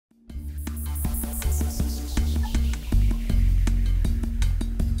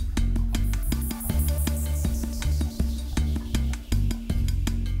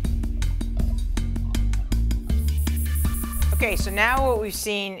Okay, so now what we've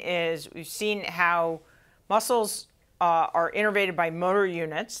seen is how muscles are innervated by motor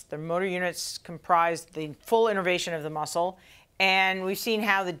units. The motor units comprise the full innervation of the muscle, and we've seen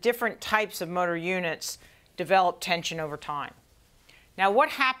how the different types of motor units develop tension over time. Now, what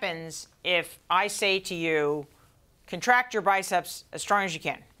happens if I say to you, contract your biceps as strong as you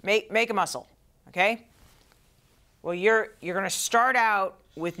can, make a muscle, okay? Well, you're going to start out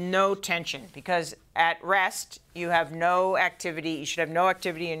with no tension because at rest you have no activity. You should have no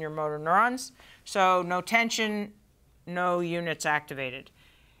activity in your motor neurons. So no tension, no units activated.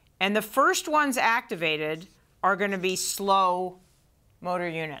 And the first ones activated are going to be slow motor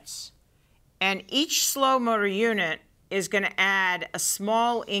units. And each slow motor unit is going to add a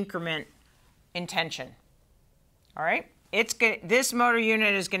small increment in tension. All right? This motor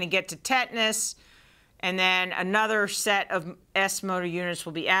unit is going to get to tetanus, and then another set of S motor units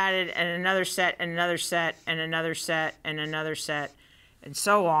will be added, and another set, and another set, and another set, and another set, and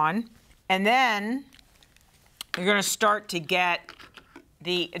so on. And then you're going to start to get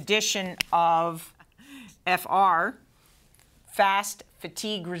the addition of FR, fast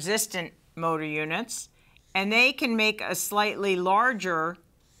fatigue-resistant motor units, and they can make a slightly larger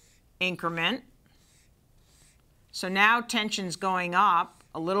increment. So now tension's going up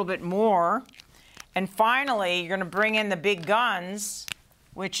a little bit more. And finally, you're going to bring in the big guns,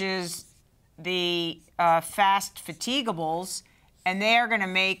 which is the fast fatiguables, and they are going to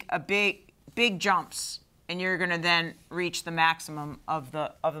make a big jumps, and you're going to then reach the maximum of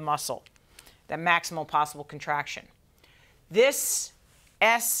the muscle, the maximal possible contraction. This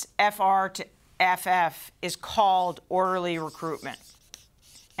SFR to FF is called orderly recruitment,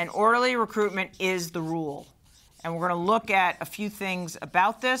 and orderly recruitment is the rule. And we're going to look at a few things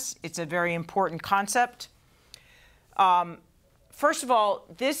about this. It's a very important concept. First of all,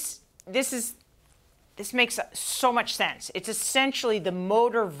 this makes so much sense. It's essentially the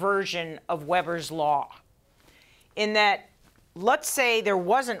motor version of Weber's law. In that, let's say there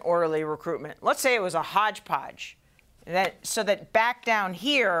wasn't orderly recruitment. Let's say it was a hodgepodge. So that back down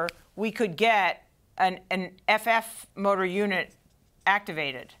here, we could get an FF motor unit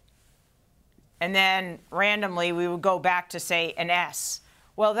activated. And then randomly we would go back to, say, an S.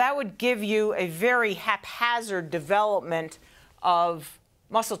 Well, that would give you a very haphazard development of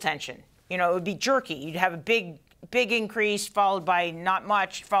muscle tension. You know, it would be jerky. You'd have a big increase followed by not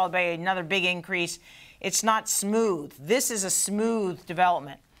much, followed by another big increase. It's not smooth. This is a smooth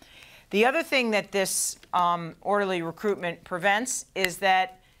development. The other thing that this orderly recruitment prevents is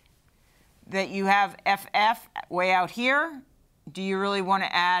that you have FF way out here. Do you really want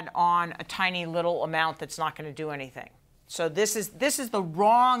to add on a tiny little amount that's not going to do anything? So this is the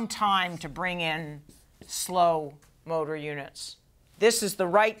wrong time to bring in slow motor units. This is the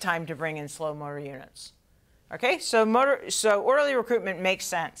right time to bring in slow motor units. Okay, so orderly recruitment makes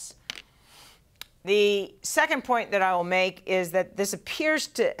sense. The second point that I will make is that this appears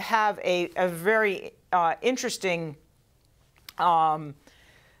to have a very interesting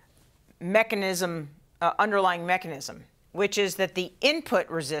mechanism, underlying mechanism, which is that the input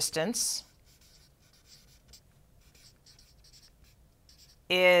resistance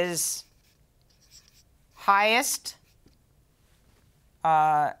is highest,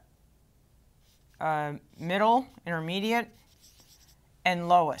 middle, intermediate, and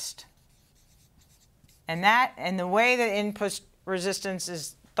lowest. And the way that input resistance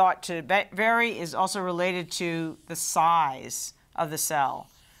is thought to vary is also related to the size of the cell.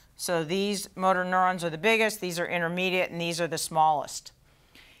 So these motor neurons are the biggest, these are intermediate, and these are the smallest.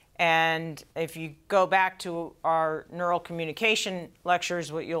 And if you go back to our neural communication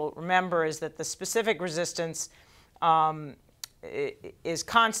lectures, what you'll remember is that the specific resistance is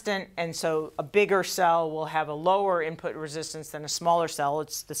constant, and so a bigger cell will have a lower input resistance than a smaller cell.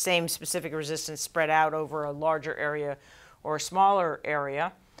 It's the same specific resistance spread out over a larger area or a smaller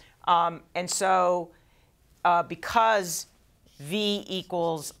area. And so because V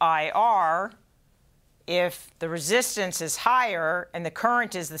equals IR, if the resistance is higher and the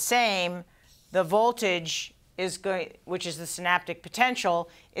current is the same, the voltage is going, which is the synaptic potential,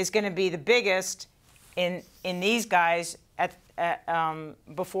 is going to be the biggest in these guys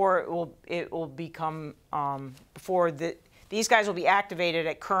before it will become these guys will be activated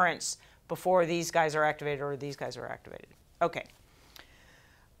at currents before these guys are activated or these guys are activated. Okay.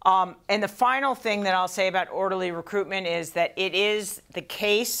 And the final thing that I'll say about orderly recruitment is that it is the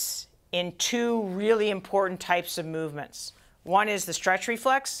case in two really important types of movements. One is the stretch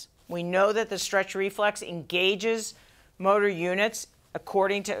reflex. We know that the stretch reflex engages motor units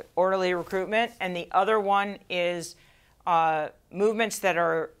according to orderly recruitment. And the other one is movements that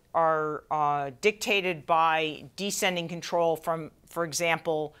are dictated by descending control from, for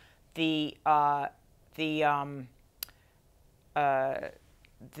example, the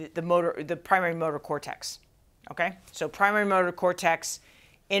primary motor cortex. Okay, so primary motor cortex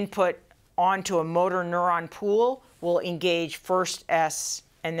input onto a motor neuron pool will engage first S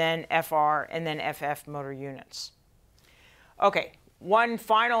and then FR and then FF motor units. Okay, one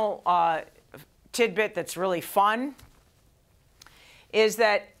final tidbit that's really fun is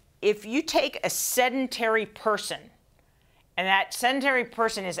that if you take a sedentary person and that sedentary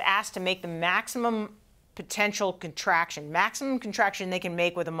person is asked to make the maximum potential contraction, maximum contraction they can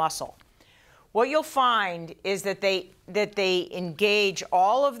make with a muscle, what you'll find is that they engage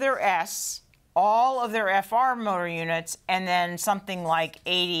all of their S, all of their FR motor units, and then something like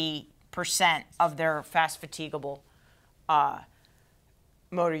 80% of their fast fatigable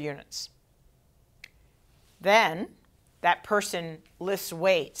motor units. Then that person lifts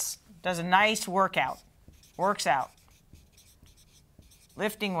weights, does a nice workout, works out,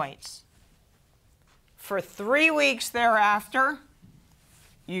 lifting weights. For 3 weeks thereafter,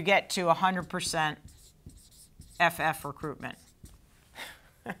 you get to 100% FF recruitment.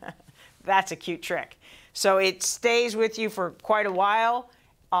 That's a cute trick. So it stays with you for quite a while,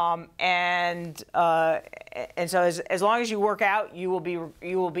 and so as long as you work out, you will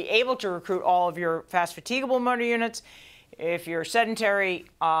be able to recruit all of your fast fatigable motor units. If you're sedentary,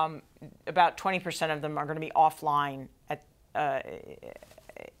 about 20% of them are going to be offline at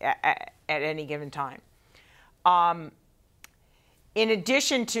any given time. In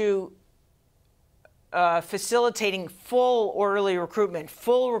addition to facilitating full orderly recruitment,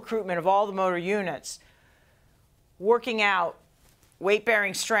 full recruitment of all the motor units, working out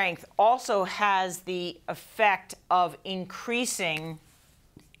weight-bearing strength also has the effect of increasing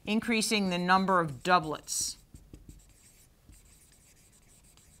the number of doublets.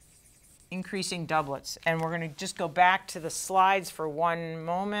 Increasing doublets. And we're going to just go back to the slides for one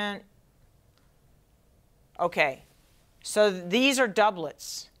moment. Okay, so these are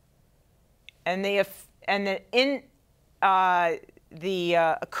doublets. And the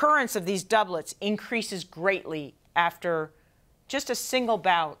occurrence of these doublets increases greatly after just a single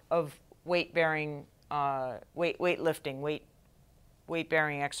bout of weight-bearing, weightlifting,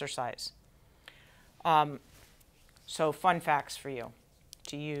 weight-bearing exercise. So fun facts for you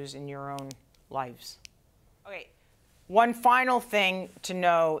to use in your own lives. Okay, one final thing to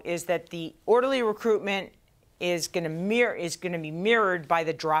know is that the orderly recruitment is going to be mirrored by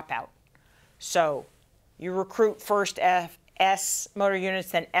the dropout. So you recruit first S motor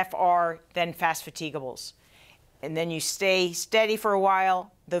units, then FR, then fast fatiguables. And then you stay steady for a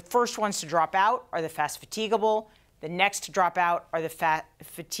while. The first ones to drop out are the fast fatigable. The next to drop out are the fast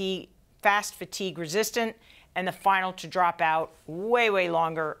fatigue resistant. And the final to drop out way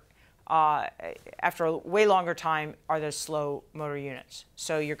longer, after a way longer time, are the slow motor units.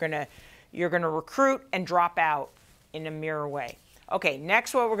 So you're gonna recruit and drop out in a mirror way. Okay,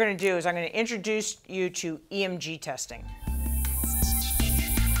 next what we're going to do is I'm going to introduce you to EMG testing.